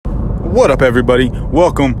What up, everybody?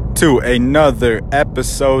 Welcome to another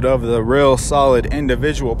episode of the Real Solid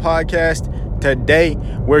Individual Podcast. Today,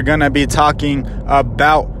 we're going to be talking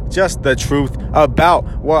about just the truth, about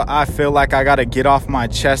what I feel like I got to get off my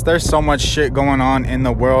chest. There's so much shit going on in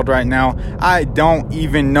the world right now. I don't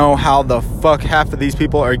even know how the fuck half of these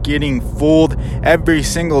people are getting fooled every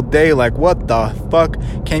single day. Like, what the fuck?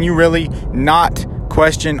 Can you really not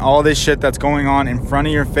question all this shit that's going on in front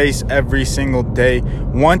of your face every single day?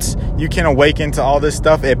 Once you can awaken to all this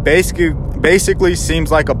stuff, it basically seems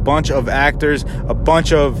like a bunch of actors, a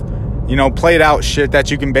bunch of played out shit that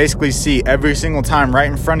you can basically see every single time right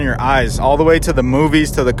in front of your eyes, all the way to the movies,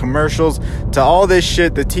 to the commercials, to all this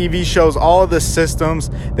shit, the TV shows, all of the systems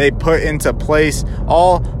they put into place,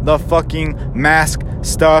 all the fucking mask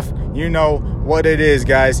stuff. You know what it is,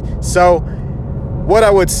 guys. So what I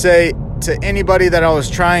would say to anybody that I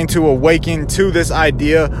was trying to awaken to this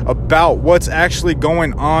idea about what's actually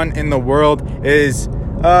going on in the world is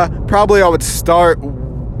probably I would start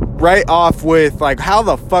right off with, like, how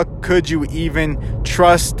the fuck could you even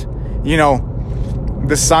trust,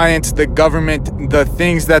 the science, the government, the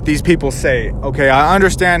things that these people say? Okay, I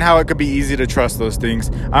understand how it could be easy to trust those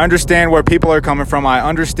things. I understand where people are coming from. I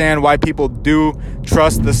understand why people do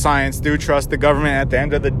trust the science, do trust the government at the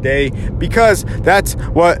end of the day, because that's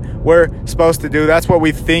what we're supposed to do. That's what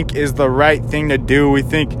we think is the right thing to do. We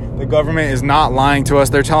think the government is not lying to us.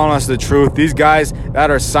 They're telling us the truth. These guys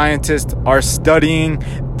that are scientists are studying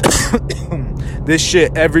this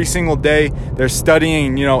shit every single day. They're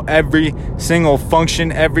studying, every single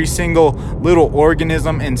function, every single little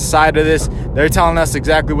organism inside of this. They're telling us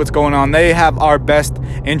exactly what's going on. They have our best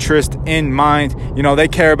interest in mind. They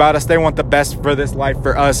care about us. They want the best for this life,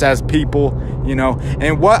 for us as people,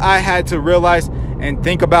 And what I had to realize and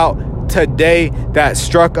think about today that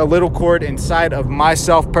struck a little chord inside of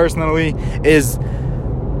myself personally is,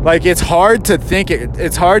 like, it's hard to think,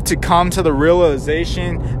 it's hard to come to the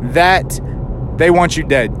realization that they want you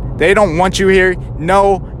dead. They don't want you here.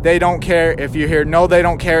 No, they don't care if you're here. No, they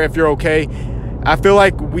don't care if you're okay. I feel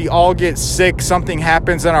like we all get sick. Something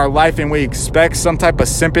happens in our life and we expect some type of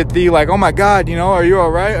sympathy. Like, oh my God, are you all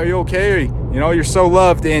right? Are you okay? You're so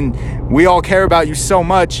loved and we all care about you so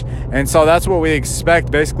much. And so that's what we expect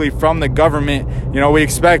basically from the government. We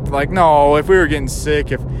expect, like, no, if we were getting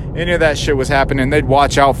sick, if any of that shit was happening, they'd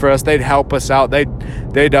watch out for us. They'd help us out. They'd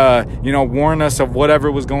warn us of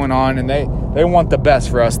whatever was going on. And they want the best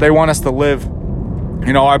for us. They want us to live,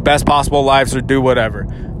 our best possible lives or do whatever.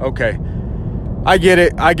 Okay. I get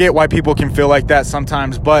it. I get why people can feel like that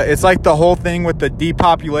sometimes, but it's like the whole thing with the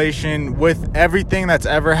depopulation, with everything that's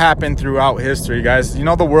ever happened throughout history, guys.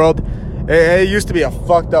 The world, it used to be a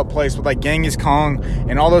fucked up place with, like, Genghis Khan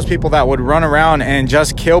and all those people that would run around and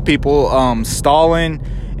just kill people. Stalin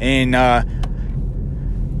and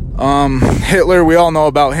Hitler, we all know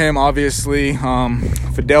about him, obviously.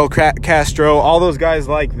 Fidel Castro, all those guys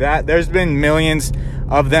like that. There's been millions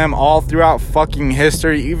of them all throughout fucking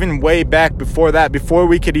history, even way back before that, before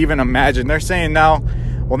we could even imagine. They're saying now,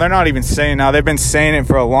 well, they're not even saying now, they've been saying it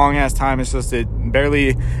for a long ass time. It's just, it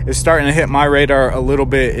barely is starting to hit my radar a little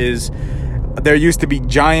bit, is there used to be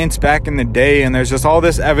giants back in the day, and there's just all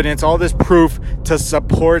this evidence, all this proof to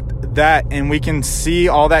support that, and we can see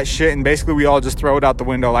all that shit, and basically we all just throw it out the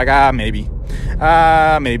window, like, maybe,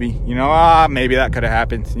 maybe that could have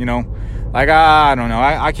happened, like, I don't know,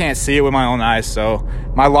 I can't see it with my own eyes, so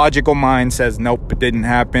my logical mind says, nope, it didn't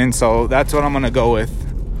happen, so that's what I'm gonna go with.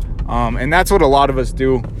 And that's what a lot of us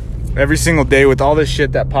do every single day with all this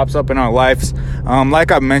shit that pops up in our lives.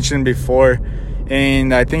 Like I mentioned before,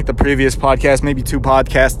 and I think the previous podcast, maybe 2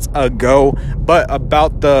 podcasts ago, but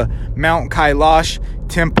about the Mount Kailash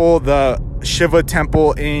temple, the Shiva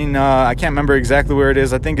temple in, I can't remember exactly where it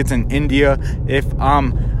is. I think it's in India, if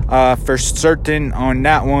I'm for certain on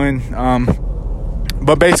that one.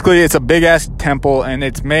 But basically, it's a big-ass temple, and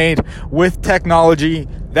it's made with technology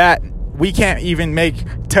that we can't even make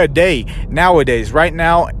today, nowadays, right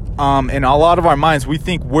now. In a lot of our minds, we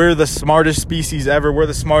think we're the smartest species ever. We're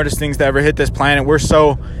the smartest things to ever hit this planet. We're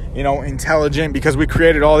so, intelligent because we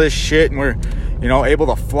created all this shit, and we're, able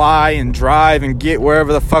to fly and drive and get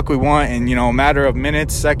wherever the fuck we want in, a matter of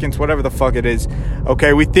minutes, seconds, whatever the fuck it is.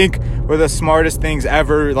 Okay, we think we're the smartest things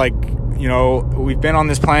ever. Like, we've been on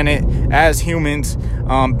this planet as humans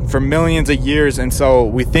for millions of years, and so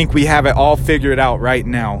we think we have it all figured out right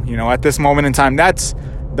now. At this moment in time, that's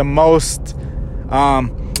the most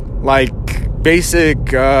basic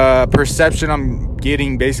perception I'm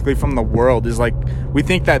getting basically from the world, is like, we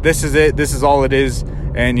think that this is it, this is all it is,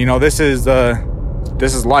 and this is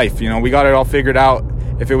life. We got it all figured out.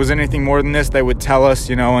 If it was anything more than this, they would tell us,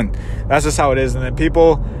 and that's just how it is. And then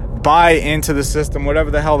people buy into the system,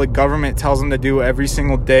 whatever the hell the government tells them to do every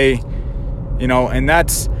single day, you know. And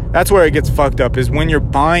that's where it gets fucked up, is when you're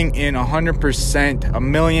buying in 100%,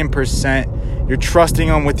 1,000,000%, you're trusting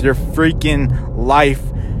them with your freaking life.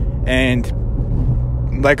 And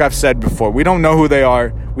like I've said before, we don't know who they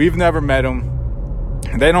are. We've never met them.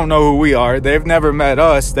 They don't know who we are. They've never met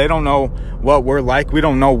us. They don't know what we're like. We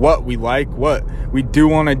don't know what we like, what we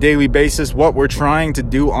do on a daily basis, what we're trying to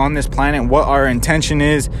do on this planet, what our intention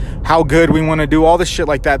is, how good we want to do, all this shit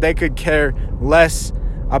like that. They could care less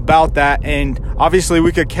about that. And obviously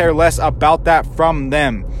we could care less about that from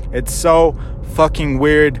them. It's so fucking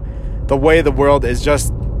weird the way the world is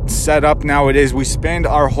just set up nowadays. We spend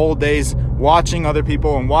our whole days watching other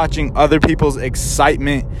people and watching other people's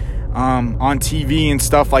excitement on TV and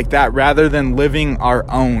stuff like that, rather than living our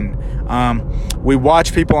own. We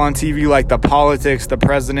watch people on TV, like the politics, the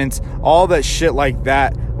presidents, all that shit like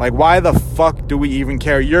that. Like, why the fuck do we even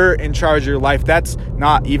care? You're in charge of your life. That's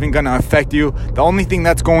not even going to affect you. The only thing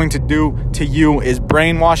that's going to do to you is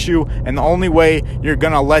brainwash you. And the only way you're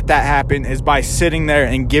going to let that happen is by sitting there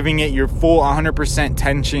and giving it your full 100%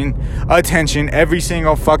 attention every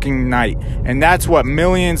single fucking night. And that's what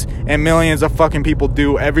millions and millions of fucking people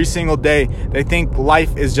do every single day. They think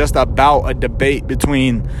life is just about a debate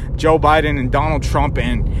between Joe Biden and Donald Trump.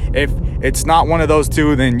 And if it's not one of those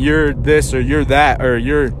two, then you're this or you're that, or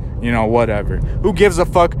you're, you know, whatever. Who gives a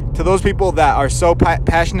fuck? To those people that are so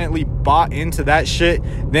passionately bought into that shit,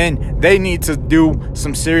 then they need to do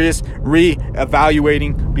some serious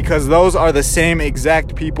re-evaluating, because those are the same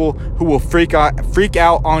exact people who will freak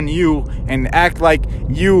out on you and act like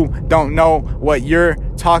you don't know what you're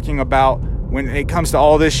talking about when it comes to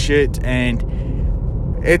all this shit.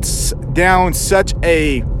 And it's down such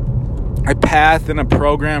a path and a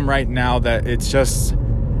program right now that it's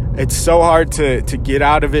so hard to get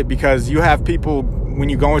out of it, because you have people, when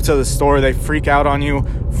you go into the store, they freak out on you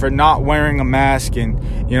for not wearing a mask,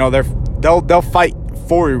 and you know they'll fight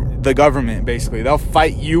for the government. Basically, they'll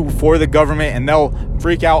fight you for the government, and they'll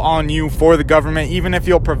freak out on you for the government, even if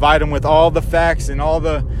you'll provide them with all the facts and all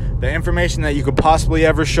the information that you could possibly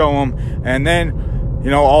ever show them. And then,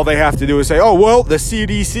 you know, all they have to do is say, oh, well, the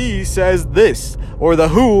CDC says this, or the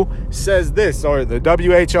WHO says this, or the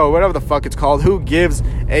WHO, whatever the fuck it's called. Who gives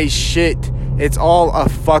a shit? It's all a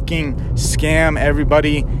fucking scam,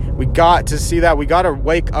 everybody. We got to see that. We got to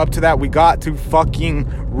wake up to that. We got to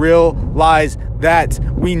fucking realize that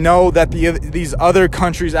we know that these other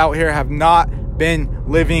countries out here have not been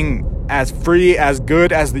living as free, as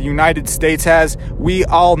good as the United States has. We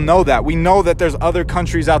all know that. We know that there's other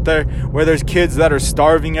countries out there where there's kids that are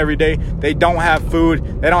starving every day. They don't have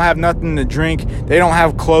food. They don't have nothing to drink. They don't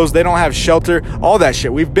have clothes. They don't have shelter. All that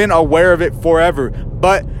shit. We've been aware of it forever.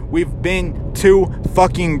 But we've been too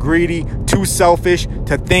fucking greedy, too selfish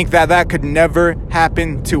to think that that could never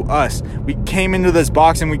happen to us. We came into this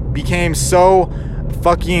box and we became so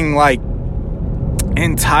fucking like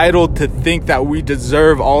entitled to think that we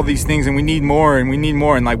deserve all these things, and we need more and we need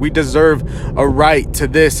more, and like we deserve a right to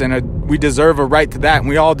this and we deserve a right to that, and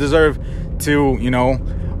we all deserve to, you know,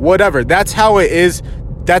 whatever. That's how it is.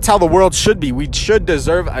 That's how the world should be. We should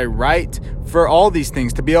deserve a right for all these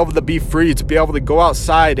things, to be able to be free, to be able to go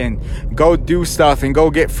outside and go do stuff and go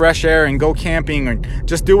get fresh air and go camping, or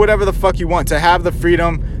just do whatever the fuck you want, to have the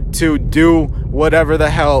freedom to do whatever the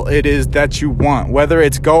hell it is that you want. Whether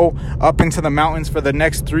it's go up into the mountains for the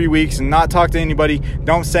next 3 weeks and not talk to anybody,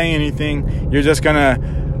 don't say anything, you're just gonna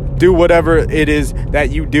do whatever it is that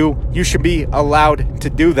you do. You should be allowed to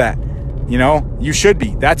do that. You know, you should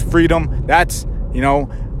be. That's freedom. That's, you know,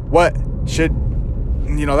 what should,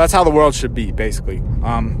 you know, that's how the world should be, basically.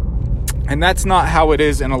 And that's not how it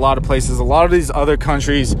is in a lot of places. A lot of these other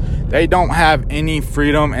countries, they don't have any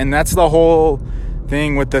freedom, and that's the whole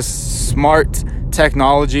thing with this smart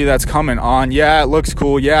technology that's coming on. Yeah, it looks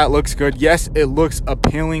cool. Yeah, it looks good. Yes, it looks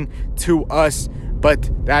appealing to us, but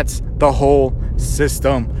that's the whole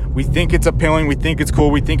system. We think it's appealing. We think it's cool.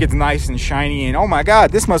 We think it's nice and shiny, and oh my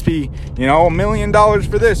God, this must be, you know, $1 million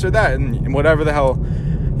for this or that, and whatever the hell,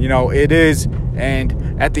 you know, it is.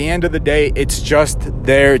 And at the end of the day, it's just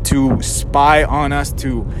there to spy on us,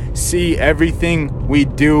 to see everything we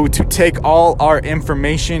do, to take all our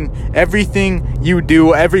information, everything you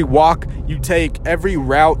do, every walk you take, every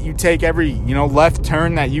route you take, every, you know, left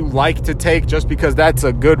turn that you like to take, just because that's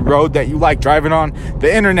a good road that you like driving on.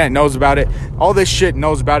 The internet knows about it. All this shit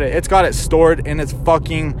knows about it. It's got it stored in its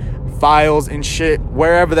fucking files and shit,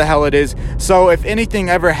 wherever the hell it is. So if anything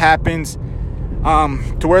ever happens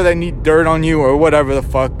to where they need dirt on you or whatever the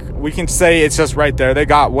fuck. We can say it's just right there. They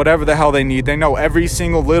got whatever the hell they need. They know every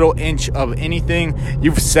single little inch of anything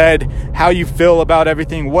you've said, how you feel about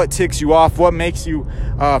everything, what ticks you off, what makes you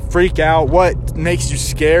freak out, what makes you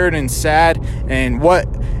scared and sad, and what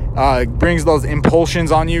brings those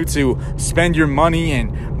impulsions on you to spend your money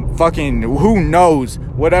and fucking who knows,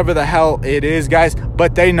 whatever the hell it is, guys.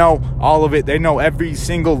 But they know all of it. They know every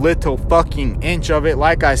single little fucking inch of it.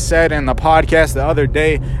 Like I said in the podcast the other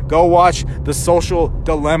day, go watch The Social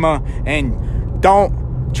Dilemma and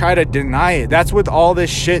don't try to deny it. That's with all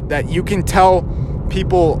this shit that you can tell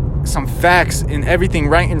people some facts and everything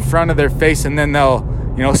right in front of their face, and then they'll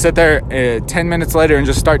sit there 10 minutes later and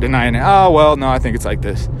just start denying it. Oh, well, no, I think it's like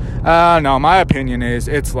this. No, my opinion is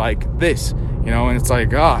it's like this. And it's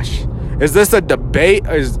like, gosh, is this a debate?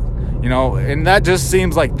 And that just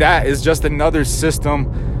seems like that is just another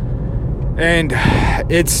system. And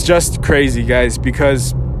it's just crazy, guys,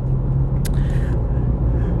 because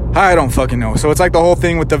I don't fucking know. So it's like the whole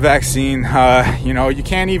thing with the vaccine. You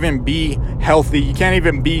can't even be healthy. You can't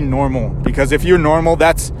even be normal, because if you're normal,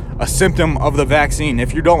 that's a symptom of the vaccine.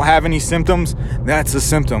 If you don't have any symptoms, that's a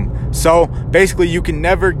symptom. So basically, you can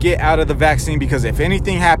never get out of the vaccine, because if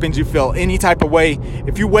anything happens, you feel any type of way,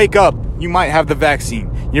 if you wake up, you might have the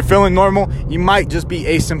vaccine. You're feeling normal, you might just be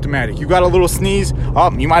asymptomatic. You got a little sneeze,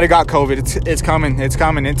 you might have got COVID. It's coming.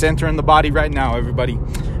 It's entering the body right now, everybody.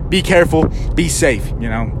 Be careful, be safe,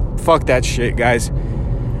 Fuck that shit, guys.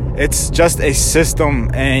 It's just a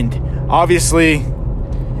system, and obviously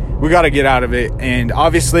we got to get out of it. And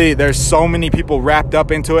obviously there's so many people wrapped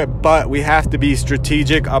up into it, but we have to be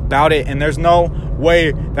strategic about it. And there's no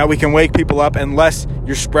way that we can wake people up unless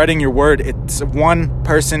you're spreading your word. It's one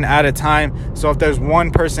person at a time. So if there's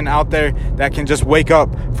one person out there that can just wake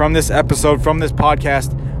up from this episode, from this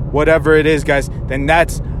podcast, whatever it is, guys, then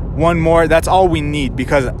that's one more. That's all we need,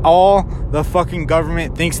 because all the fucking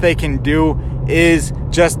government thinks they can do is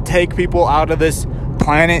just take people out of this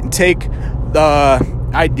planet, take the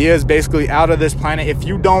ideas basically out of this planet. If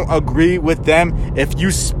you don't agree with them, if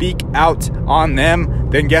you speak out on them,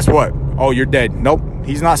 then guess what? Oh, you're dead. Nope,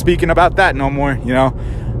 he's not speaking about that no more.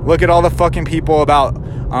 Look at all the fucking people about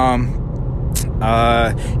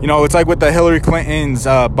it's like with the Hillary Clinton's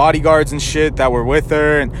bodyguards and shit that were with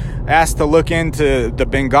her and asked to look into the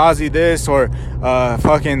Benghazi this or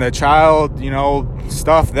fucking the child,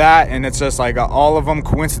 stuff that, and it's just like all of them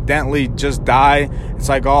coincidentally just die. It's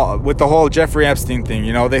like all with the whole Jeffrey Epstein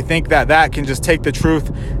thing, they think that can just take the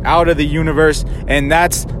truth out of the universe, and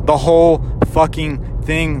that's the whole fucking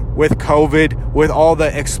thing with COVID, with all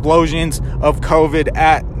the explosions of COVID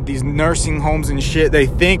at these nursing homes and shit. They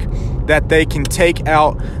think that they can take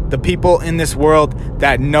out the people in this world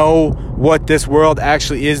that know what this world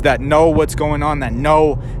actually is, that know what's going on, that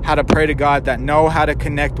know how to pray to God, that know how to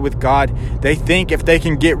connect with God. They think if they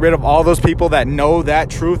can get rid of all those people that know that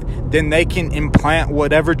truth, then they can implant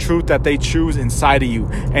whatever truth that they choose inside of you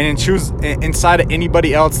and choose inside of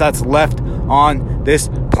anybody else that's left on this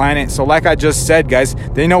planet. So like I just said, guys,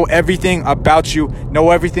 they know everything about you,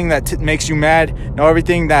 know everything that makes you mad, know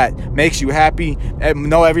everything that makes you happy,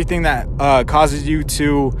 know everything that causes you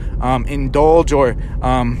to indulge or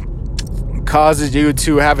causes you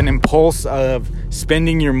to have an impulse of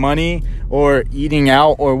spending your money or eating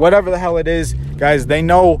out or whatever the hell it is. Guys, they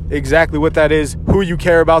know exactly what that is, who you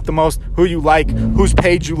care about the most, who you like, whose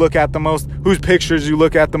page you look at the most, whose pictures you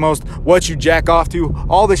look at the most, what you jack off to,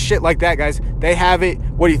 all this shit like that, guys. They have it.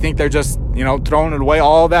 What do you think? They're just, throwing it away,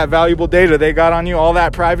 all that valuable data they got on you, all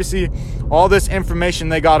that privacy, all this information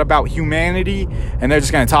they got about humanity, and they're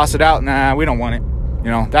just going to toss it out. Nah, we don't want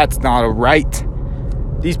it. That's not a right.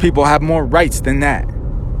 These people have more rights than that.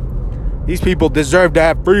 These people deserve to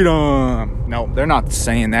have freedom. No, they're not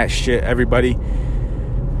saying that shit, everybody.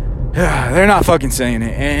 They're not fucking saying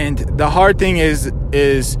it. And the hard thing is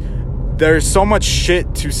there's so much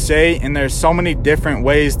shit to say, and there's so many different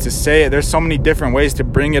ways to say it. There's so many different ways to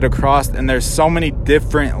bring it across, and there's so many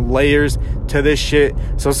different layers to this shit.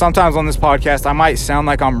 So sometimes on this podcast, I might sound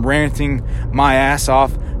like I'm ranting my ass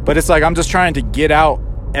off, but it's like I'm just trying to get out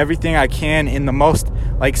everything I can in the most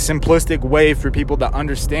simplistic way for people to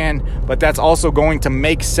understand, but that's also going to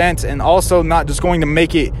make sense, and also not just going to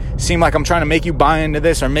make it seem like I'm trying to make you buy into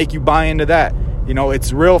this or make you buy into that.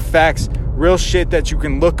 It's real facts, real shit that you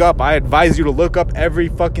can look up. I advise you to look up every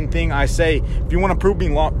fucking thing I say. If you want to prove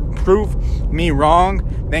me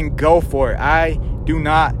wrong, then go for it. I do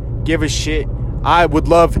not give a shit. I would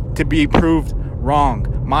love to be proved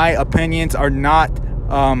wrong. My opinions are not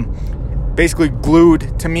basically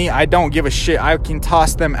glued to me. I don't give a shit. I can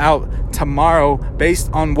toss them out tomorrow based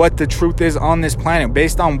on what the truth is on this planet,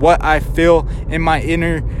 based on what I feel in my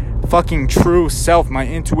inner fucking true self, my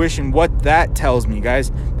intuition, what that tells me,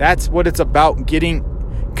 guys. That's what it's about, getting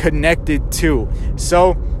connected to.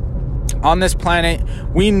 So on this planet,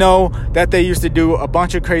 we know that they used to do a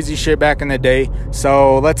bunch of crazy shit back in the day.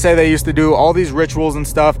 So let's say they used to do all these rituals and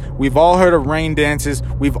stuff. We've all heard of rain dances.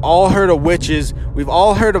 We've all heard of witches. We've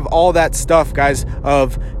all heard of all that stuff, guys,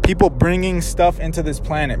 of people bringing stuff into this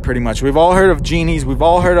planet, pretty much. We've all heard of genies. We've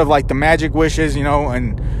all heard of like the magic wishes, you know,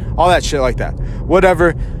 and all that shit like that.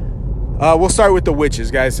 Whatever. We'll start with the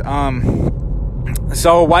witches, guys.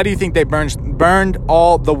 So why do you think they burned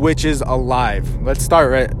all the witches alive? Let's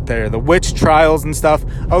start right there. The witch trials and stuff.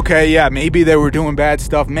 Okay, yeah, maybe they were doing bad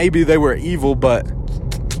stuff. Maybe they were evil, but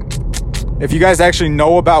if you guys actually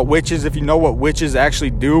know about witches, if you know what witches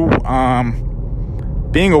actually do,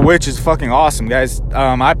 being a witch is fucking awesome, guys.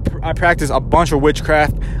 I practice a bunch of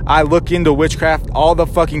witchcraft. I look into witchcraft all the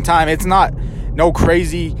fucking time. It's not no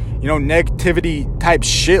crazy, you know, negativity type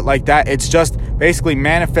shit like that. It's just basically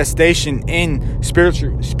manifestation in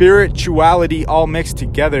spirituality all mixed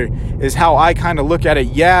together is how I kind of look at it.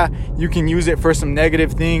 Yeah, you can use it for some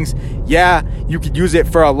negative things. Yeah, you could use it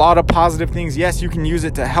for a lot of positive things. Yes, you can use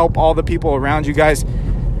it to help all the people around you, guys.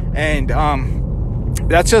 And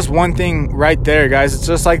that's just one thing right there, guys. It's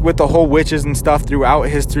just like with the whole witches and stuff throughout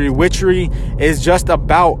history. Witchery is just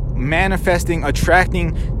about manifesting,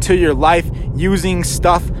 attracting to your life, using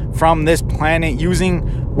stuff from this planet, using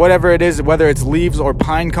whatever it is, whether it's leaves or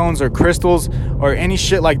pine cones or crystals or any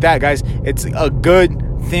shit like that, guys. It's a good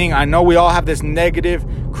thing. I know we all have this negative,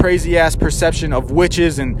 crazy ass perception of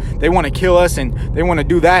witches, and they want to kill us, and they want to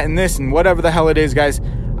do that and this and whatever the hell it is, guys.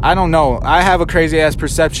 I don't know. I have a crazy ass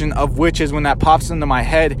perception of witches when that pops into my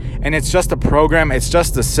head, and it's just a program, it's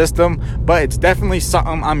just a system, but it's definitely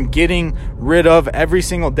something I'm getting rid of every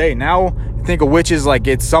single day. Now I think a witch is like,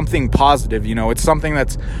 it's something positive, you know, it's something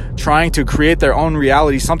that's trying to create their own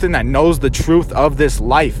reality, something that knows the truth of this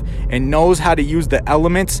life and knows how to use the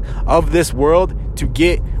elements of this world to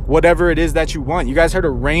get whatever it is that you want. You guys heard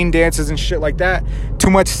of rain dances and shit like that? Too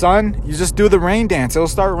much sun? You just do the rain dance. It'll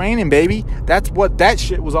start raining, baby. That's what that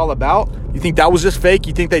shit was all about. You think that was just fake?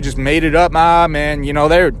 You think they just made it up? Nah, man. You know,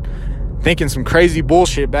 they're thinking some crazy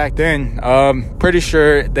bullshit back then. Pretty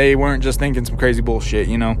sure they weren't just thinking some crazy bullshit,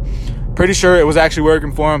 you know. Pretty sure it was actually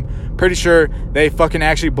working for them. Pretty sure they fucking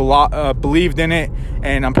actually believed in it.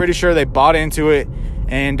 And I'm pretty sure they bought into it.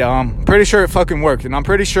 And pretty sure it fucking worked. And I'm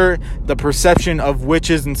pretty sure the perception of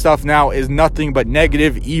witches and stuff now is nothing but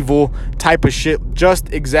negative, evil type of shit.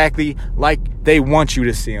 Just exactly like they want you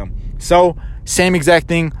to see them. So, same exact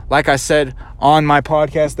thing like I said on my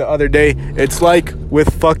podcast the other day. It's like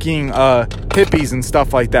with fucking hippies and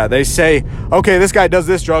stuff like that. They say, okay, this guy does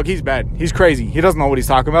this drug. He's bad. He's crazy. He doesn't know what he's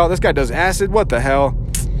talking about. This guy does acid. What the hell?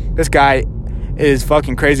 This guy is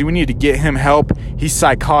fucking crazy. We need to get him help. He's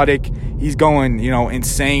psychotic. He's going, you know,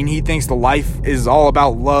 insane. He thinks the life is all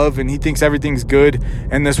about love, and he thinks everything's good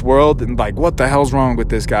in this world. And like, what the hell's wrong with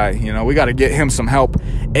this guy? You know, we got to get him some help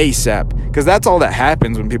ASAP, because that's all that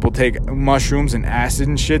happens when people take mushrooms and acid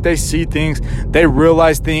and shit. They see things, they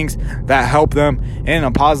realize things that help them in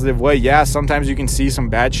a positive way. Yeah, sometimes you can see some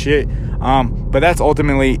bad shit, but that's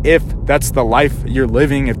ultimately, if that's the life you're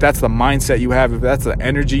living, if that's the mindset you have, if that's the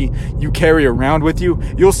energy you carry around with you,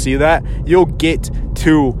 you'll see that. You'll get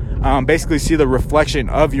to basically see the reflection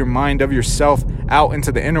of your mind, of yourself, out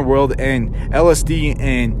into the inner world. And LSD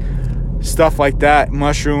and stuff like that,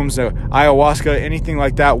 mushrooms, ayahuasca, anything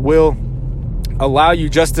like that will allow you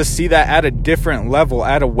just to see that at a different level,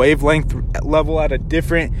 at a wavelength level, at a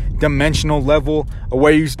different dimensional level,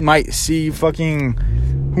 where you might see fucking,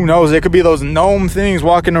 who knows, it could be those gnome things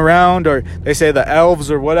walking around, or they say the elves,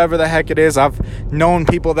 or whatever the heck it is. I've known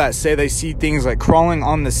people that say they see things like crawling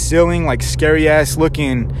on the ceiling, like scary ass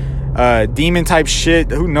looking demon type shit.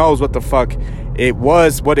 Who knows what the fuck it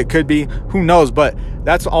was, what it could be, who knows. But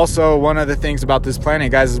that's also one of the things about this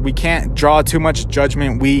planet, guys, is we can't draw too much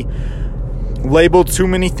judgment. We label too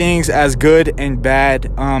many things as good and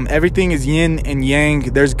bad. Everything is yin and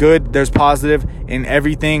yang. There's good, there's positive in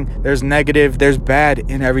everything, there's negative, there's bad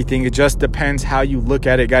in everything. It just depends how you look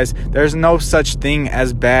at it, guys. There's no such thing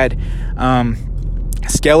as bad.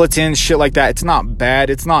 Skeletons, shit like that, it's not bad,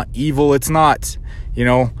 it's not evil, it's not, you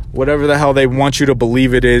know, whatever the hell they want you to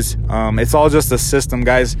believe it is. It's all just a system,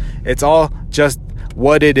 guys. It's all just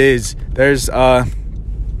what it is. There's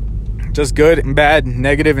just good and bad,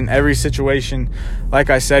 negative in every situation, like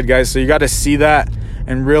I said, guys. So you got to see that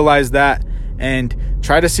and realize that, and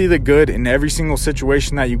try to see the good in every single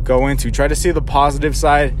situation that you go into. Try to see the positive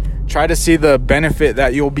side. try to see the benefit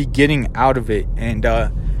that you'll be getting out of it. And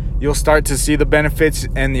you'll start to see the benefits,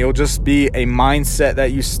 and you'll just be a mindset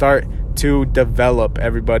that you start to develop,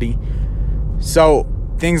 everybody. So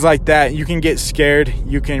things like that, you can get scared,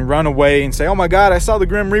 you can run away and say, oh my God, I saw the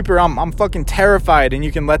Grim Reaper, I'm fucking terrified. And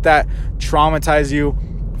you can let that traumatize you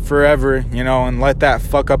forever, and let that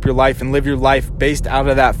fuck up your life and live your life based out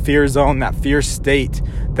of that fear zone, that fear state,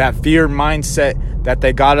 that fear mindset that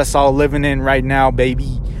they got us all living in right now,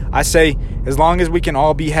 baby. I say, as long as we can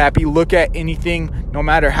all be happy, look at anything, no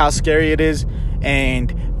matter how scary it is,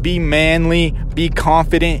 and be manly, be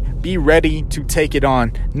confident, be ready to take it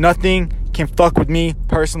on. Nothing can fuck with me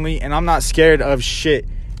personally, and I'm not scared of shit.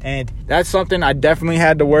 And that's something I definitely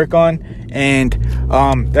had to work on, and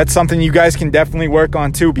that's something you guys can definitely work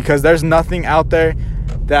on too, because there's nothing out there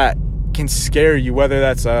that can scare you, whether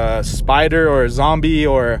that's a spider or a zombie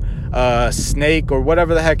or a snake or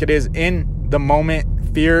whatever the heck it is. In the moment,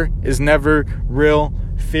 fear is never real.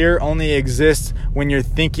 Fear only exists when you're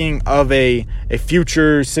thinking of a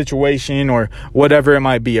future situation or whatever it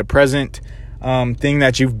might be, a present thing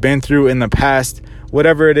that you've been through in the past.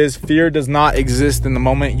 Whatever it is, fear does not exist in the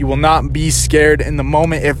moment. You will not be scared in the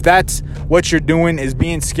moment. If that's what you're doing, is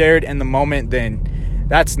being scared in the moment, then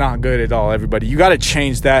that's not good at all, everybody. You got to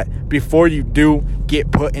change that before you do get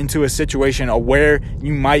put into a situation where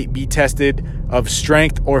you might be tested of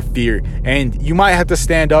strength or fear. And you might have to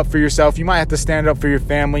stand up for yourself. You might have to stand up for your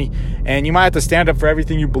family. And you might have to stand up for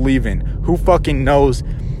everything you believe in. Who fucking knows?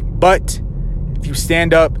 But if you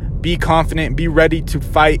stand up, be confident, be ready to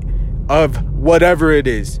fight of whatever it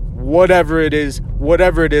is,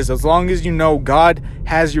 as long as you know God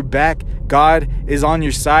has your back, God is on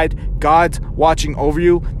your side, God's watching over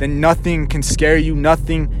you, then nothing can scare you,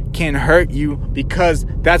 nothing can hurt you, because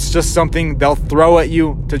that's just something they'll throw at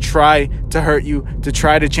you to try to hurt you, to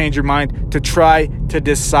try to change your mind, to try to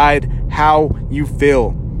decide how you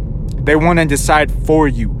feel. They want to decide for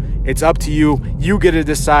you. It's up to you. You get to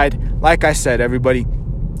decide. Like I said, everybody,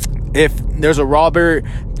 if there's a robber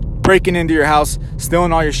breaking into your house,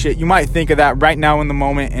 stealing all your shit, you might think of that right now in the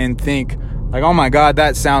moment and think like, oh my God,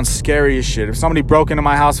 that sounds scary as shit. If somebody broke into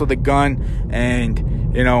my house with a gun and,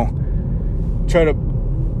 try to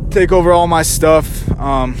take over all my stuff,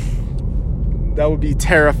 that would be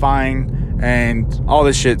terrifying and all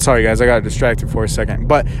this shit. Sorry guys, I got distracted for a second.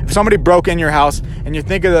 But if somebody broke in your house and you're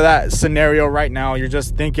thinking of that scenario right now, you're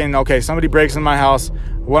just thinking, okay, somebody breaks in my house,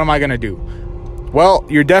 what am I gonna do? Well,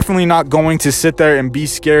 you're definitely not going to sit there and be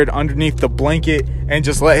scared underneath the blanket and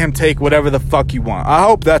just let him take whatever the fuck you want. I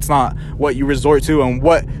hope that's not what you resort to and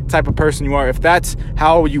what type of person you are. If that's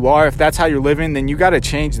how you are, if that's how you're living, then you got to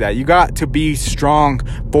change that. You got to be strong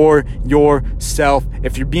for yourself.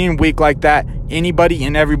 If you're being weak like that, anybody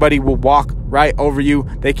and everybody will walk right over you.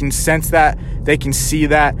 They can sense that. They can see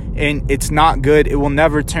that. And it's not good. It will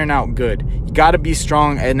never turn out good. You got to be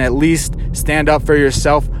strong and at least stand up for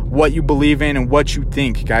yourself, what you believe in and what you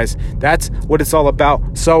think, guys. That's what it's all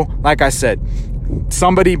about. So, like I said,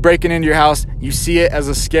 somebody breaking into your house, you see it as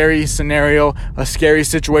a scary scenario, a scary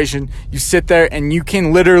situation. You sit there and you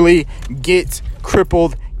can literally get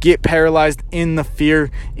crippled, get paralyzed in the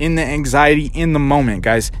fear, in the anxiety, in the moment,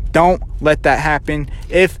 guys. Don't let that happen.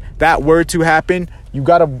 If that were to happen, you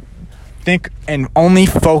got to think and only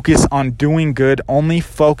focus on doing good, only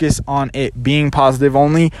focus on it being positive,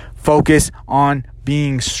 only focus on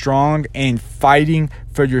being strong and fighting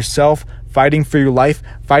for yourself, fighting for your life,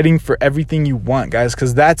 fighting for everything you want, guys,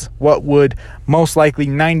 because that's what would most likely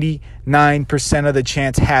 99% of the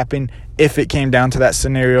chance happen if it came down to that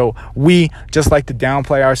scenario. We just like to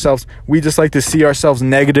downplay ourselves. We just like to see ourselves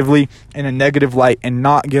negatively in a negative light and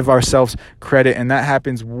not give ourselves credit, and that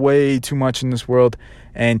happens way too much in this world.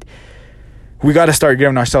 And we got to start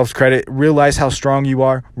giving ourselves credit. Realize how strong you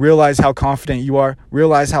are. Realize how confident you are.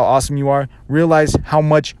 Realize how awesome you are. Realize how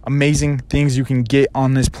much amazing things you can get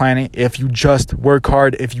on this planet if you just work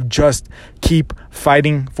hard, if you just keep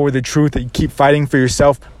fighting for the truth, that you keep fighting for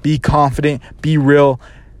yourself. Be confident. Be real.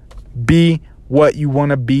 Be what you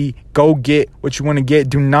want to be. Go get what you want to get.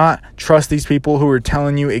 Do not trust these people who are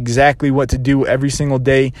telling you exactly what to do every single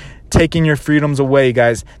day, taking your freedoms away,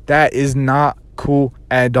 guys. That is not cool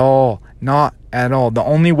at all. Not at all. The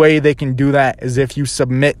only way they can do that is if you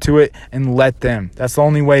submit to it and let them. That's the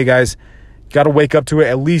only way, guys. You got to wake up to it.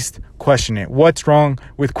 At least question it. What's wrong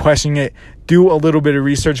with questioning it? Do a little bit of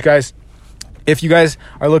research, guys. If you guys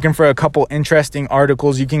are looking for a couple interesting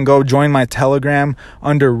articles, you can go join my Telegram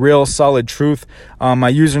under Real Solid Truth.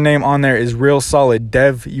 My username on there is Real Solid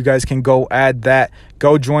Dev. You guys can go add that.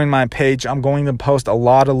 go join my page. I'm going to post a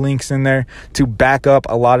lot of links in there to back up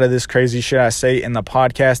a lot of this crazy shit I say in the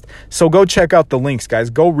podcast. So go check out the links, guys.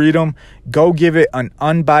 Go read them. Go give it an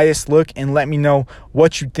unbiased look and let me know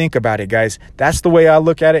what you think about it, guys. That's the way I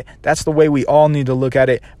look at it. That's the way we all need to look at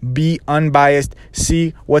it. Be unbiased.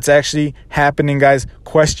 See what's actually happening, guys.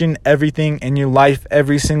 Question everything in your life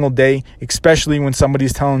every single day, especially when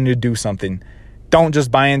somebody's telling you to do something. Don't just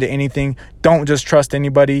buy into anything. Don't just trust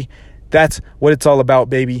anybody. That's what it's all about,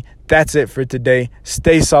 baby. That's it for today.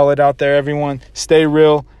 Stay solid out there, everyone. Stay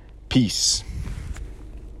real. Peace.